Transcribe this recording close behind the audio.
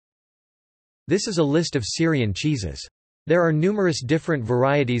This is a list of Syrian cheeses. There are numerous different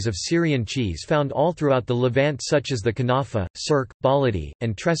varieties of Syrian cheese found all throughout the Levant, such as the Kenafa, Surke, Baladi,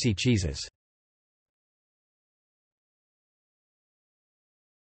 and Tresse cheeses.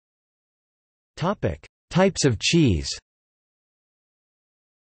 Types of cheese.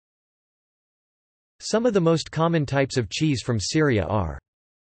 Some of the most common types of cheese from Syria are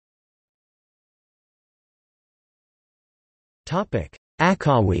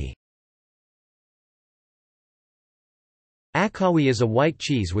Ackawi. Ackawi is a white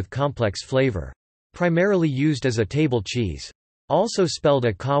cheese with complex flavor. Primarily used as a table cheese. Also spelled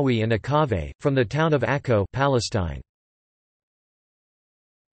Ackawi and Ackavi, from the town of Akko, Palestine.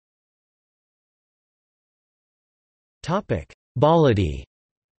 Baladi.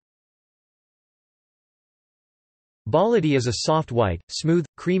 Baladi is a soft white, smooth,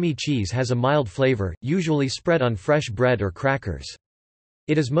 creamy cheese, has a mild flavor, usually spread on fresh bread or crackers.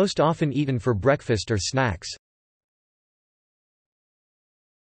 It is most often eaten for breakfast or snacks.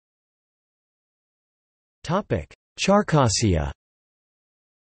 Charkassiyea.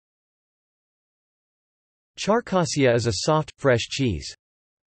 Charkassiyea is a soft, fresh cheese.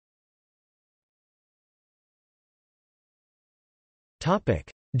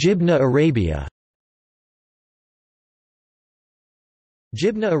 Jibneh Arabieh.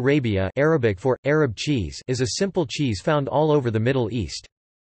 Jibneh Arabieh, Arabic for Arab cheese, is a simple cheese found all over the Middle East.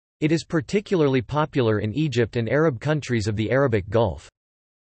 It is particularly popular in Egypt and Arab countries of the Arabic Gulf.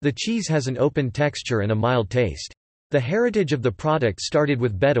 The cheese has an open texture and a mild taste. The heritage of the product started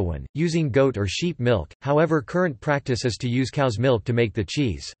with Bedouin, using goat or sheep milk, however current practice is to use cow's milk to make the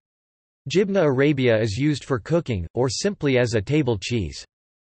cheese. Jibneh Arabieh is used for cooking, or simply as a table cheese.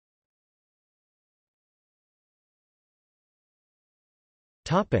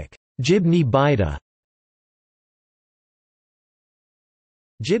 Jibne Baida.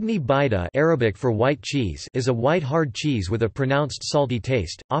 Jibne Baida, Arabic for white cheese, is a white hard cheese with a pronounced salty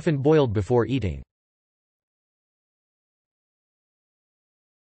taste, often boiled before eating.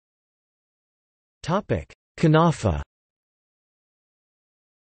 Kenafa.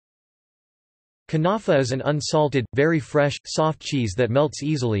 Kenafa is an unsalted, very fresh, soft cheese that melts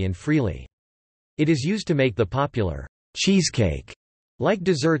easily and freely. It is used to make the popular cheesecake-like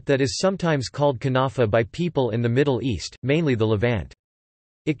dessert that is sometimes called kenafa by people in the Middle East, mainly the Levant.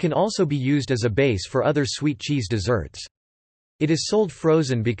 It can also be used as a base for other sweet cheese desserts. It is sold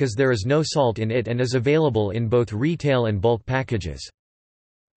frozen because there is no salt in it and is available in both retail and bulk packages.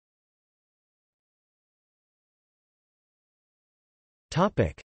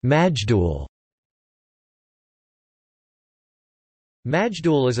 Majdoule.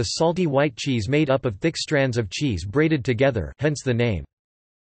 Majdoule is a salty white cheese made up of thick strands of cheese braided together, hence the name.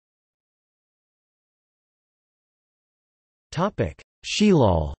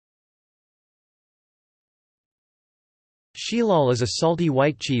 Shelal. Shelal is a salty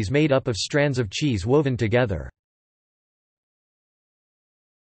white cheese made up of strands of cheese woven together.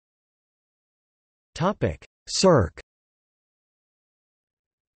 Surke.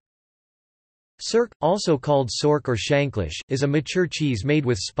 Surke, also called sork or shanklish, is a mature cheese made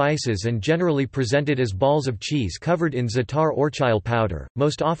with spices and generally presented as balls of cheese covered in za'atar or chile powder,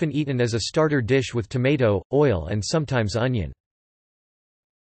 most often eaten as a starter dish with tomato, oil and sometimes onion.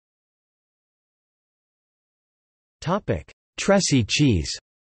 Tresse cheese.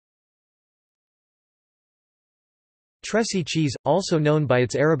 Tresse cheese, also known by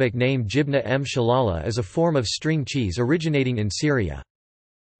its Arabic name Jibne Shelal, is a form of string cheese originating in Syria.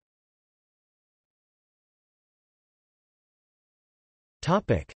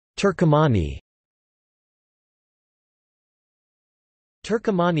 Turkomani.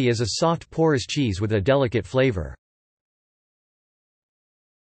 Turkomani is a soft porous cheese with a delicate flavor.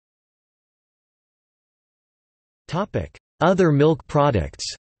 Other milk products.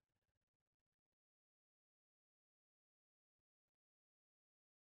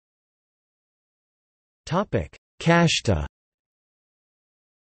 Kashta.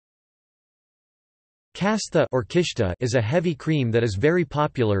 Kashta or Kashta is a heavy cream that is very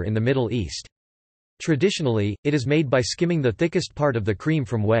popular in the Middle East. Traditionally, it is made by skimming the thickest part of the cream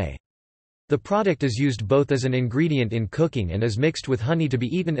from whey. The product is used both as an ingredient in cooking and is mixed with honey to be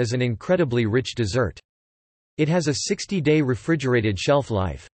eaten as an incredibly rich dessert. It has a 60-day refrigerated shelf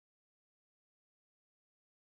life.